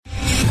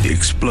The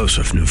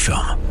explosive new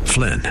film,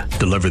 Flynn,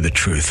 deliver the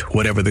truth,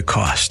 whatever the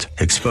cost,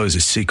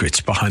 exposes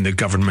secrets behind the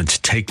government's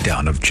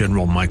takedown of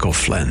General Michael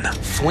Flynn.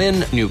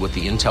 Flynn knew what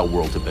the intel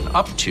world had been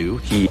up to.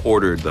 He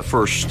ordered the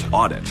first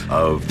audit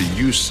of the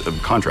use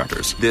of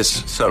contractors.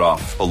 This set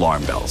off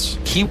alarm bells.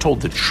 He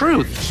told the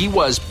truth. He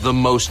was the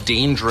most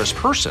dangerous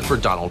person for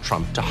Donald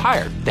Trump to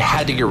hire. They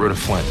had to get rid of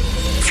Flynn.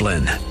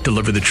 Flynn,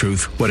 deliver the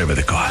truth, whatever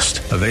the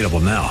cost. Available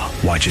now.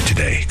 Watch it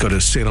today. Go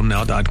to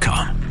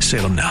salemnow.com.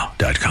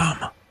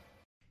 salemnow.com.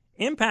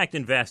 Impact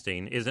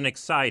investing is an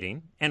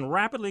exciting and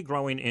rapidly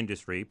growing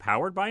industry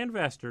powered by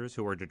investors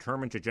who are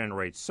determined to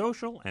generate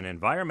social and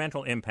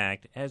environmental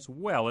impact as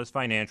well as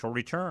financial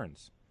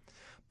returns.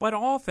 But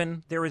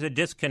often there is a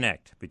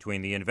disconnect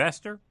between the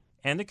investor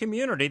and the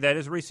community that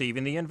is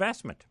receiving the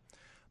investment.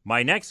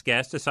 My next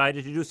guest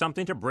decided to do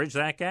something to bridge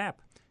that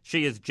gap.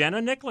 She is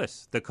Jenna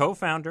Nicholas, the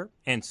co-founder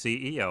and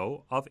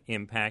CEO of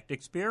Impact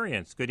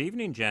Experience. Good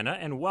evening, Jenna,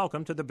 and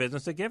welcome to the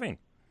Business of Giving.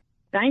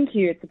 Thank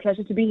you. It's a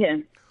pleasure to be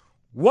here.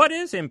 What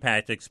is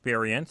Impact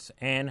Experience,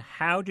 and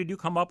how did you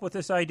come up with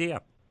this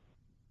idea?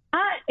 At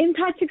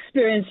Impact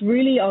Experience,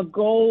 really our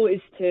goal is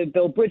to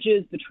build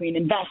bridges between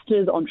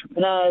investors,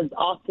 entrepreneurs,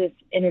 artists,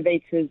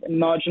 innovators, and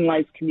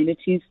marginalized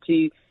communities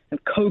to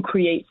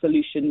co-create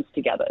solutions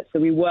together. So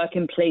we work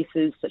in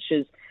places such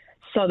as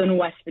southern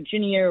West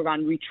Virginia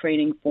around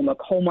retraining former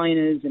coal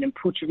miners, and in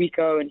Puerto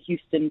Rico and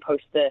Houston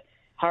post the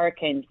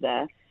hurricanes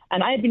there.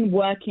 And I had been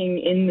working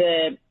in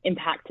the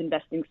impact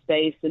investing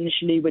space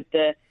initially with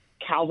the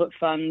Calvert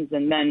funds,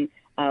 and then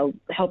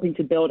helping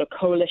to build a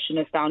coalition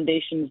of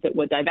foundations that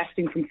were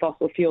divesting from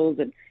fossil fuels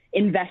and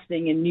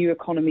investing in new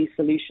economy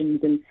solutions,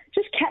 and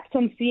just kept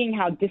on seeing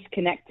how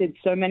disconnected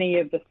so many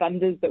of the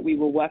funders that we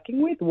were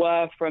working with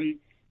were from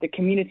the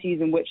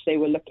communities in which they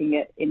were looking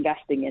at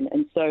investing in.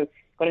 And so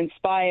got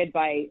inspired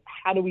by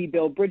how do we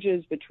build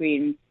bridges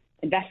between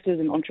investors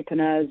and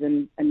entrepreneurs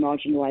and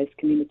marginalized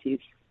communities.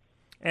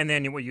 And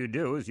then what you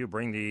do is you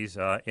bring these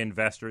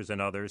investors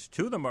and others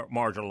to the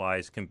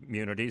marginalized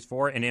communities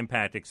for an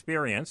impact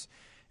experience.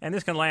 And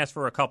this can last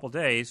for a couple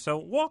days. So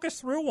walk us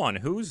through one.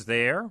 Who's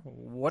there?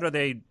 What do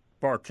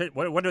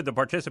the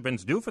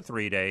participants do for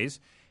 3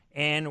 days?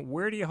 And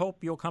where do you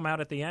hope you'll come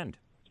out at the end?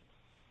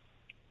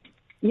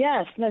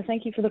 Yes, no,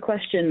 thank you for the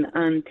question.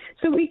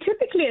 So we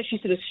typically actually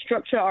sort of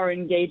structure our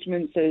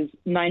engagements as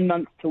 9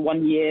 months to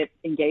 1 year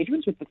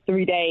engagements, with the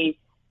 3-day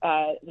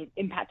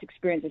impact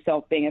experience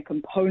itself being a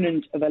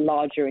component of a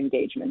larger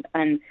engagement.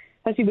 And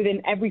especially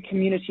within every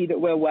community that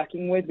we're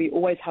working with, we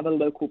always have a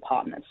local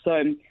partner.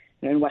 So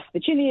in West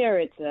Virginia,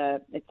 it's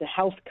a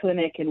health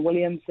clinic in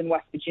Williamson,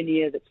 West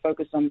Virginia, that's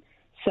focused on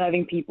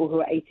serving people who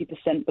are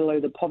 80% below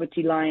the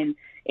poverty line.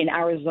 In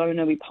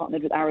Arizona, we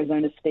partnered with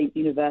Arizona State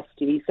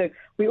University. So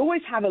we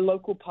always have a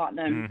local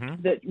partner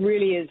that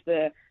really is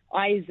the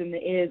eyes and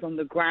the ears on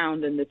the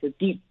ground, and there's a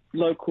deep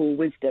local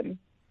wisdom.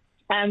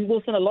 And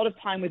we'll spend a lot of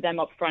time with them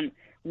up front,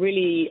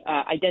 really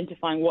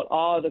identifying what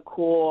are the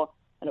core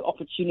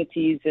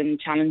opportunities and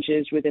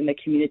challenges within the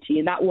community.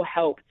 And that will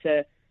help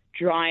to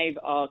drive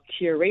our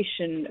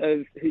curation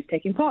of who's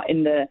taking part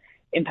in the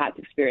impact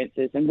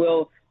experiences. And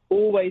we'll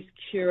always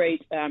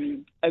curate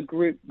a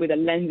group with a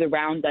lens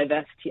around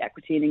diversity,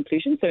 equity, and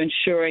inclusion. So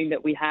ensuring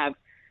that we have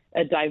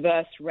a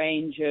diverse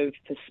range of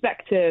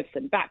perspectives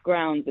and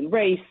backgrounds and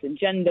race and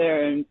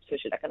gender and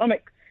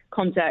socioeconomic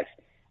context.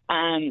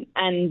 And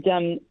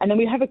then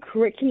we have a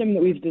curriculum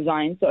that we've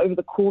designed. So over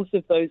the course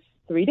of those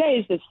 3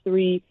 days, there's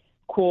 3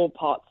 core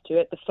parts to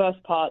it. The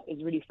first part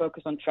is really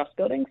focused on trust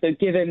building. So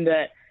given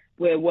that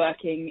we're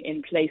working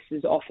in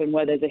places often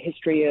where there's a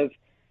history of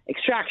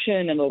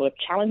extraction and a lot of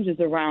challenges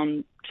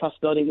around trust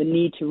building, the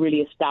need to really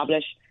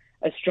establish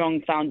a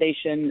strong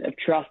foundation of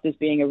trust as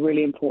being a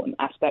really important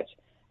aspect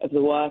of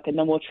the work. And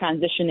then we'll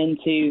transition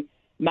into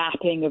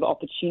mapping of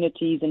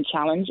opportunities and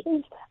challenges,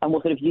 and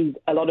we'll sort of use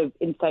a lot of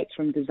insights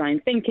from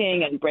design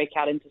thinking and break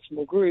out into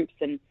small groups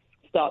and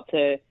start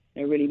to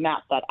really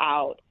map that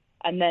out.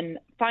 And then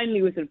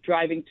finally, we're sort of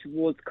driving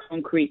towards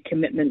concrete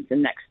commitments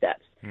and next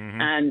steps.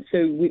 And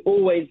so we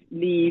always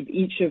leave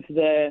each of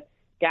the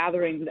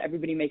gatherings with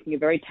everybody making a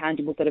very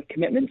tangible set of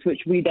commitments,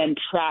 which we then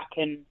track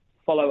and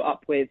follow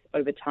up with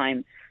over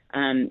time.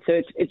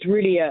 So it's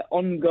really an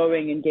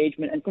ongoing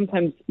engagement, and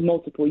sometimes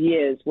multiple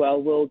years where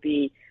we'll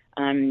be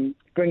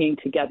bringing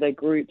together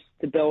groups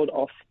to build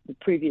off the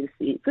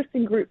previously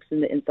existing groups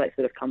and the insights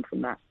that have come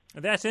from that.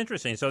 That's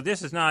interesting. So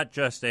this is not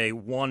just a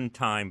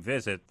one-time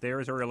visit. There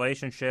is a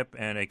relationship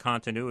and a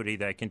continuity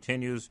that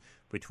continues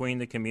between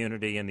the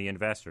community and the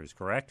investors,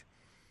 correct?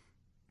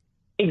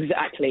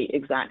 Exactly.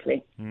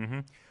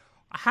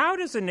 How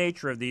does the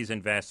nature of these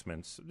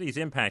investments, these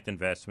impact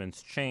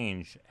investments,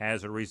 change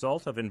as a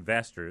result of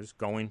investors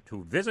going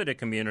to visit a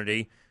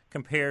community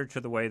compared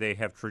to the way they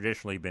have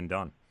traditionally been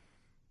done?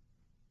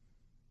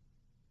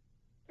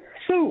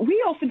 So we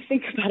often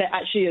think about it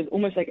actually as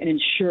almost like an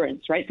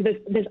insurance, right? So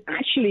there's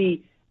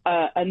actually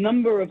a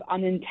number of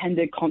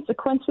unintended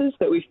consequences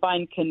that we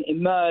find can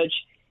emerge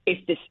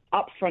if this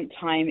upfront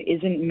time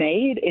isn't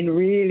made in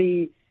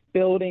really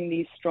building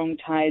these strong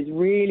ties,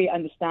 really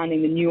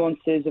understanding the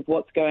nuances of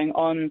what's going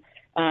on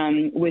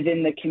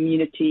within the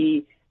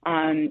community,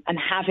 and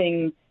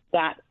having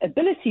that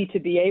ability to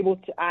be able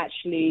to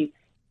actually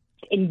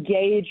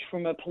engage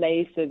from a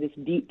place of this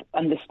deep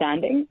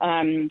understanding.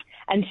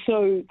 And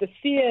so the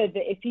fear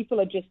that if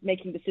people are just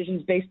making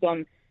decisions based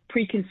on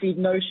preconceived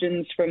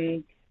notions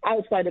from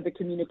outside of the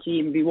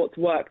community, maybe what's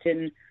worked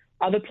in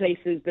other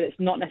places, but it's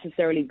not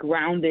necessarily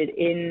grounded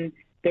in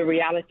the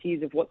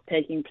realities of what's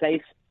taking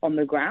place on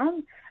the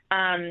ground,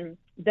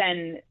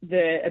 then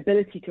the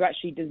ability to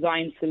actually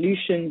design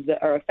solutions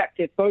that are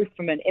effective both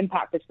from an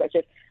impact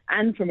perspective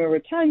and from a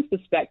returns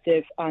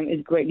perspective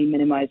is greatly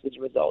minimized as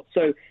a result.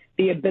 So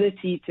the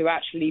ability to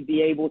actually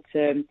be able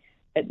to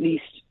at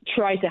least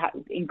try to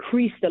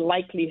increase the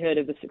likelihood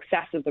of the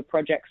success of the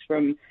projects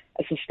from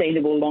a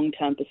sustainable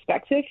long-term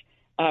perspective,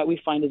 we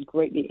find is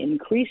greatly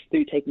increased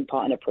through taking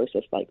part in a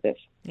process like this.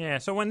 Yeah,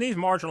 so when these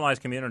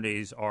marginalized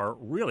communities are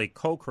really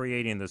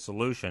co-creating the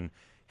solution,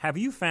 have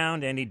you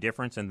found any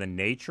difference in the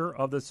nature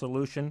of the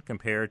solution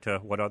compared to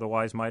what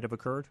otherwise might have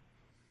occurred?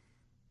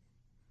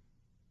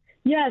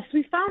 Yes,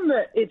 we found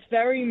that it's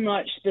very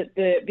much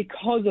that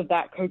because of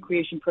that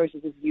co-creation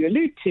process, as you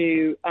allude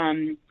to,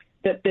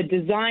 that the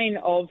design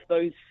of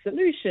those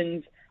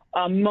solutions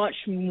are much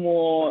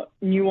more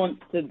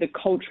nuanced to the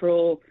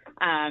cultural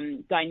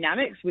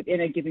dynamics within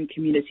a given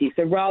community.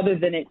 So rather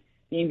than it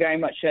being very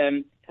much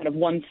a kind of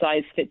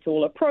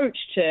one-size-fits-all approach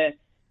to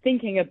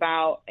thinking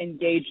about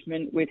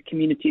engagement with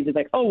communities of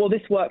like, oh, well,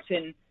 this works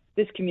in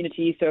this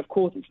community, so of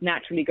course it's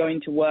naturally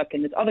going to work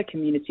in this other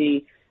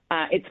community.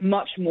 It's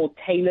much more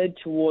tailored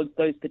towards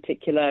those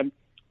particular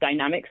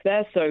dynamics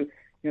there. So,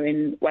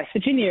 in West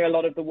Virginia, a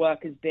lot of the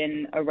work has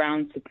been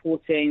around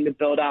supporting the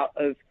build-out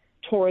of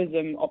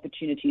tourism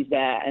opportunities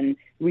there and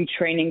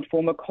retraining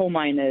former coal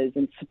miners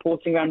and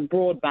supporting around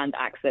broadband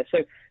access. So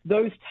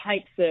those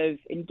types of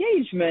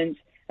engagements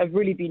have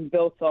really been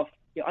built off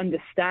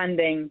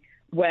understanding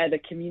where the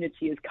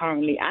community is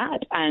currently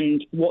at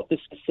and what the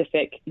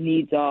specific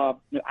needs are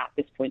at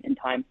this point in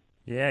time.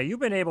 Yeah, you've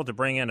been able to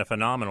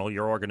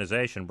your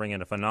organization, bring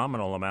in a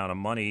phenomenal amount of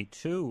money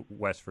to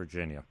West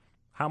Virginia.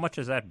 How much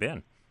has that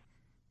been?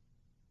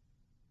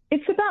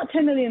 It's about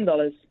 $10 million.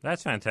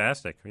 That's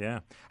fantastic,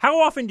 yeah.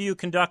 How often do you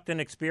conduct an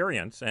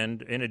experience?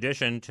 And in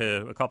addition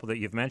to a couple that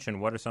you've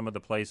mentioned, what are some of the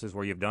places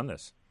where you've done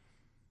this?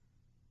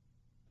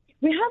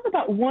 We have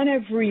about one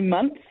every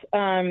month.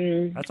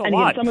 That's a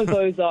lot. Some of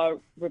those are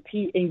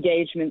repeat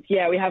engagements.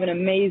 Yeah, we have an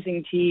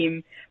amazing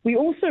team. We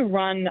also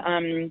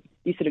run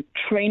these sort of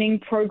training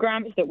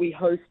programs that we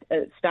host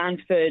at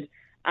Stanford,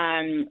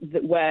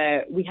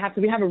 where we have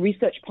a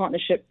research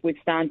partnership with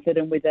Stanford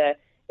and with a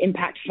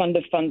impact fund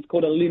of funds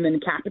called Lumen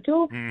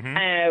Capital,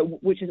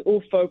 which is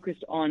all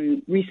focused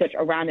on research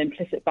around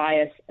implicit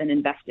bias and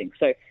investing.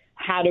 So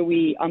how do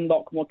we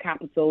unlock more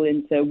capital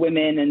into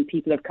women and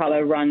people of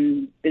color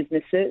run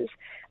businesses?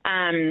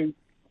 And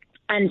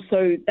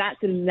so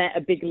that's a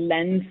big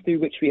lens through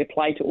which we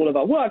apply to all of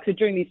our work. So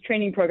during these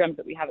training programs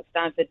that we have at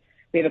Stanford,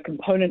 we have a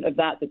component of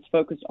that that's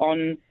focused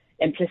on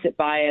implicit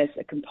bias,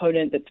 a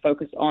component that's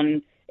focused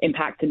on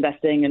impact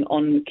investing and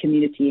on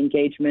community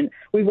engagement.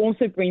 We've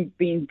also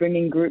been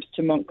bringing groups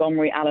to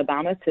Montgomery,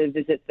 Alabama to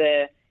visit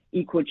the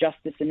Equal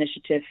Justice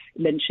Initiative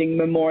lynching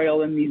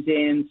memorial and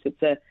museum. So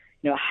it's a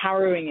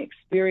harrowing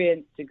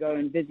experience to go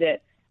and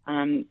visit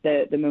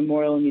the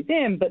memorial and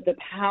museum, but the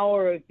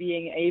power of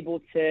being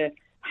able to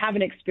have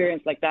an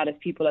experience like that as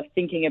people are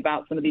thinking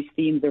about some of these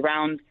themes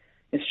around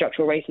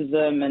structural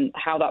racism and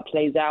how that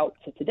plays out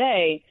to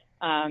today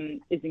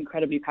is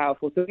incredibly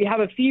powerful. So we have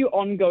a few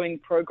ongoing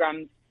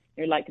programs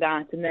like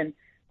that. And then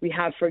we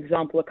have, for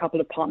example, a couple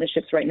of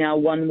partnerships right now,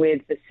 one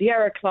with the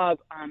Sierra Club.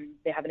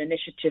 They have an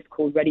initiative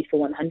called Ready for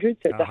 100.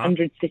 So it's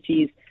 100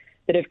 cities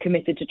that have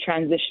committed to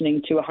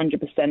transitioning to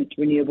 100%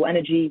 renewable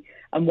energy.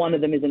 And one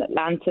of them is in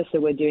Atlanta. So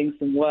we're doing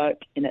some work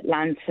in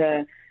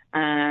Atlanta.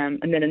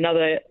 And then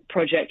another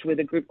project with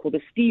a group called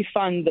the Steve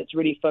Fund that's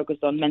really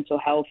focused on mental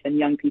health and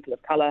young people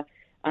of color.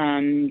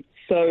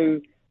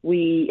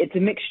 It's a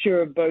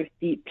mixture of both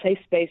the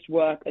place-based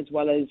work as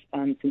well as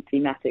some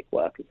thematic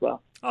work as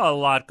well. A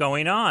lot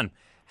going on.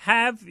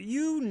 Have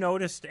you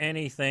noticed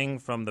anything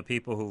from the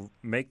people who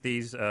make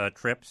these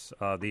trips,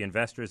 the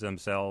investors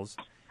themselves?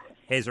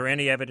 Is there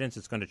any evidence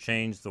it's going to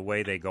change the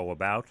way they go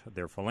about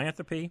their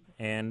philanthropy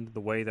and the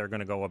way they're going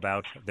to go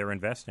about their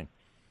investing?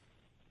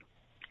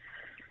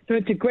 So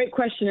it's a great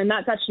question, and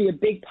that's actually a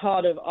big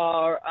part of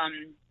our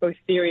both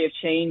theory of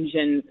change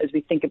and as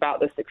we think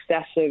about the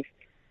success of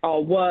our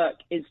work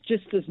is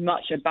just as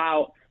much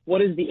about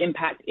what is the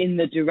impact in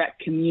the direct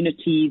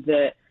community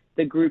that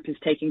the group is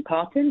taking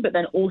part in, but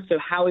then also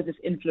how is this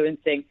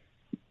influencing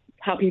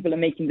how people are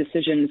making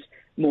decisions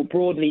more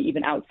broadly,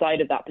 even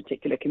outside of that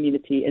particular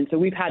community. And so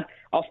we've had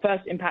our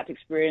first impact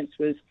experience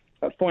was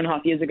about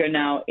 4.5 years ago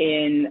now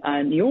in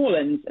New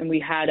Orleans, and we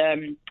had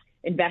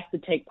investor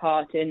take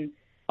part in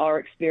our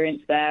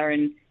experience there.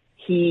 And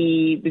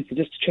he was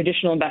just a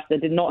traditional investor,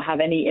 did not have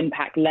any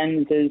impact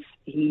lens as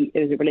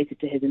it related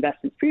to his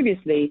investments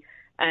previously.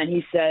 And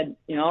he said,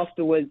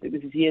 afterwards, it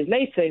was years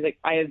later, he's like,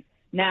 I have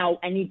now,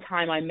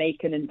 anytime I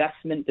make an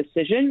investment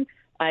decision,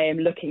 I am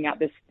looking at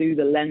this through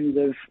the lens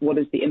of what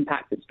is the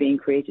impact that's being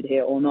created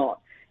here or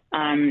not.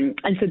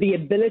 And so the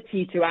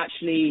ability to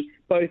actually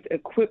both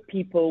equip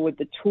people with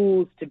the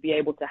tools to be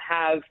able to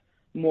have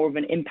more of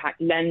an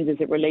impact lens as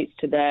it relates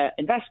to their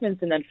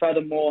investments, and then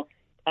furthermore,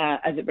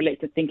 as it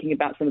relates to thinking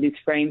about some of these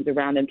frames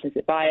around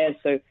implicit bias.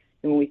 So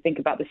when we think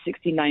about the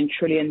 $69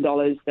 trillion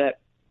that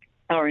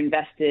are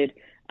invested,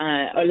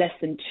 or less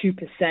than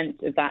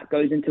 2% of that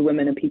goes into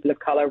women and people of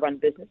color run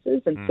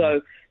businesses. And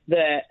so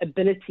the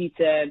ability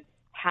to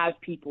have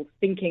people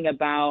thinking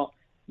about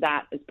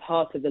that as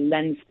part of the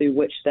lens through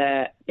which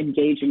they're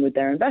engaging with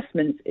their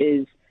investments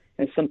is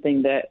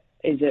something that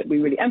we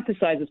really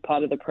emphasize as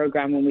part of the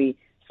program when we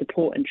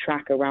support and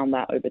track around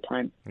that over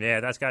time. Yeah,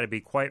 that's got to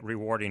be quite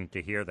rewarding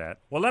to hear that.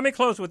 Well, let me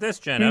close with this,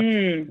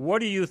 Jenna. What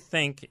do you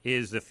think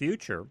is the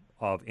future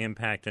of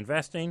impact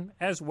investing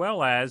as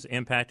well as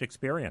impact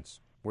experience?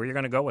 Where are you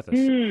going to go with this?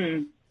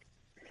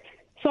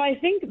 So I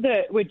think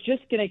that we're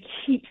just going to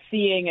keep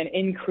seeing an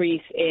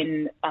increase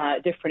in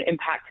different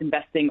impact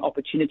investing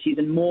opportunities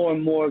and more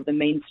of the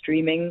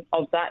mainstreaming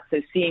of that.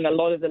 So seeing a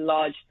lot of the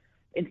large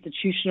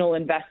institutional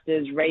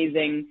investors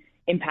raising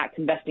impact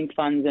investing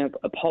funds,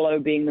 Apollo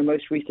being the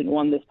most recent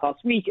one this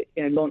past week,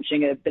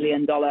 launching a $1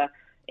 billion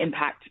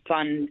impact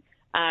fund.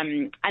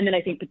 And then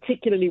I think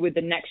particularly with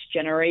the next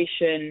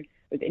generation,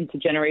 with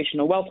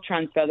intergenerational wealth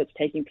transfer that's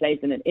taking place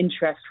and an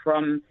interest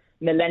from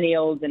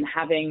millennials and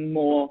having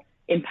more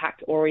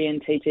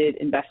impact-orientated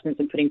investments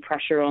and putting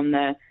pressure on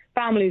their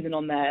families and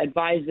on their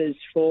advisors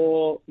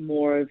for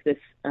more of this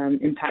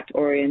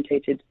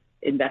impact-orientated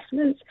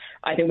investments.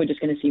 I think we're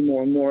just going to see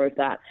more and more of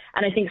that.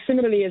 And I think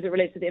similarly, as it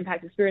relates to the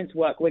impact experience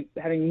work, we're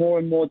having more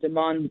and more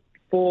demand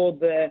for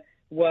the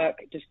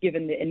work, just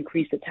given the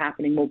increase that's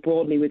happening more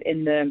broadly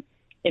within the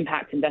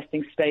impact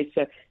investing space.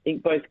 So I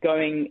think both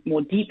going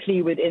more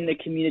deeply within the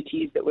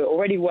communities that we're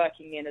already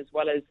working in, as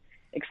well as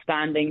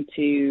expanding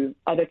to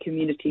other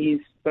communities,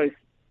 both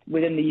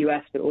within the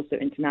U.S. but also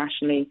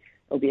internationally,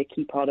 will be a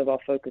key part of our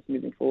focus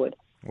moving forward.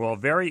 Well,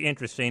 very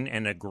interesting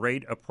and a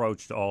great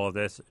approach to all of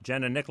this.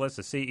 Jenna Nicholas,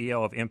 the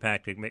CEO of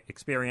Impact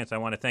Experience, I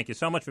want to thank you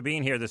so much for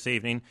being here this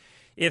evening.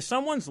 If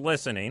someone's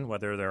listening,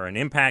 whether they're an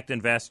impact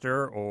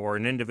investor or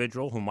an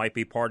individual who might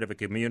be part of a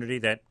community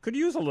that could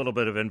use a little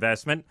bit of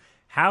investment,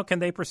 how can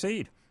they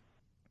proceed?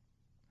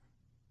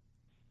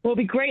 Well,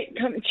 it'll be great.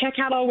 Check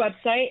out our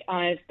website.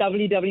 It's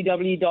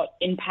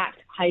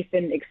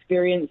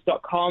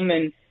www.impact-experience.com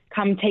and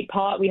come take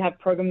part. We have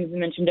programs, as I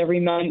mentioned, every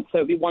month, so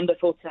it'd be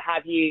wonderful to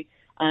have you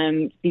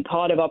be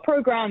part of our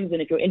programs. And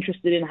if you're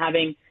interested in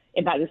having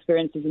impact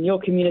experiences in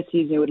your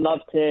communities, we would love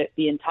to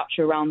be in touch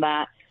around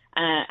that.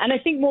 And I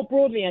think more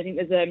broadly, I think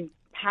there's a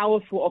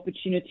powerful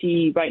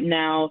opportunity right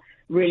now,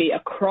 really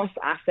across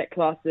asset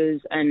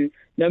classes and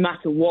no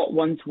matter what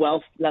one's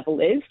wealth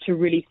level is, to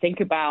really think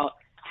about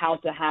how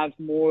to have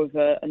more of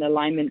an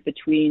alignment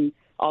between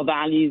our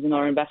values and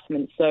our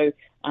investments. So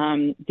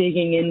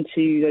digging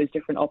into those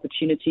different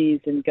opportunities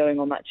and going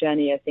on that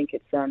journey, I think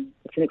it's an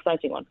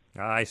exciting one.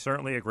 I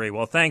certainly agree.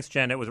 Well, thanks,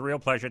 Jen. It was a real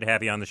pleasure to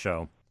have you on the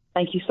show.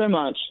 Thank you so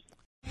much.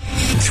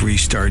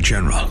 3-star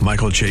General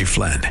Michael J.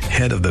 Flynn,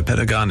 head of the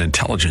Pentagon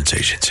Intelligence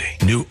Agency,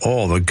 knew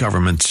all the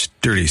government's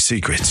dirty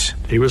secrets.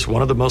 He was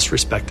one of the most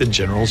respected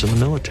generals in the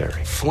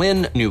military.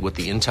 Flynn knew what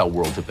the intel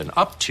world had been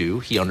up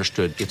to. He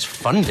understood its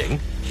funding.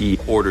 He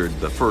ordered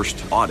the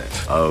first audit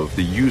of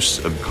the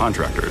use of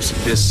contractors.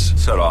 This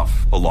set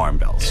off alarm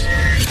bells.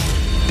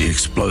 The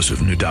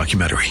explosive new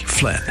documentary,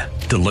 Flynn,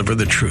 Deliver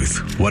the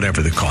Truth,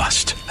 Whatever the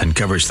Cost,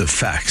 uncovers the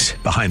facts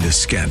behind this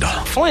scandal.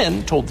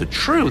 Flynn told the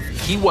truth.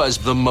 He was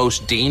the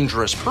most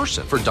dangerous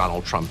person for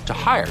Donald Trump to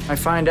hire. I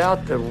find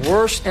out the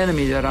worst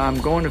enemy that I'm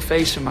going to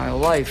face in my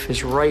life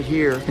is right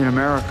here in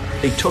America.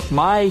 They took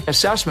my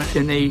assessment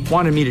and they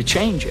wanted me to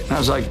change it. And I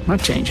was like, I'm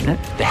not changing it.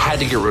 They had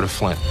to get rid of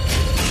Flynn.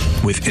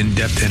 With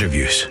in-depth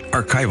interviews,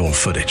 archival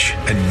footage,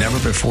 and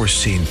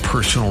never-before-seen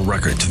personal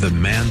records of the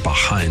man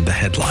behind the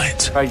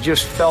headlines. I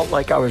just felt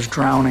like I was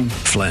drowning.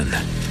 Flynn,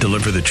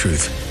 Deliver the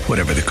Truth,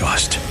 Whatever the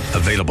Cost.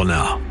 Available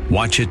now.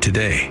 Watch it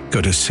today.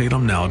 Go to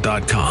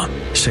salemnow.com.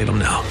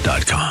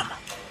 salemnow.com.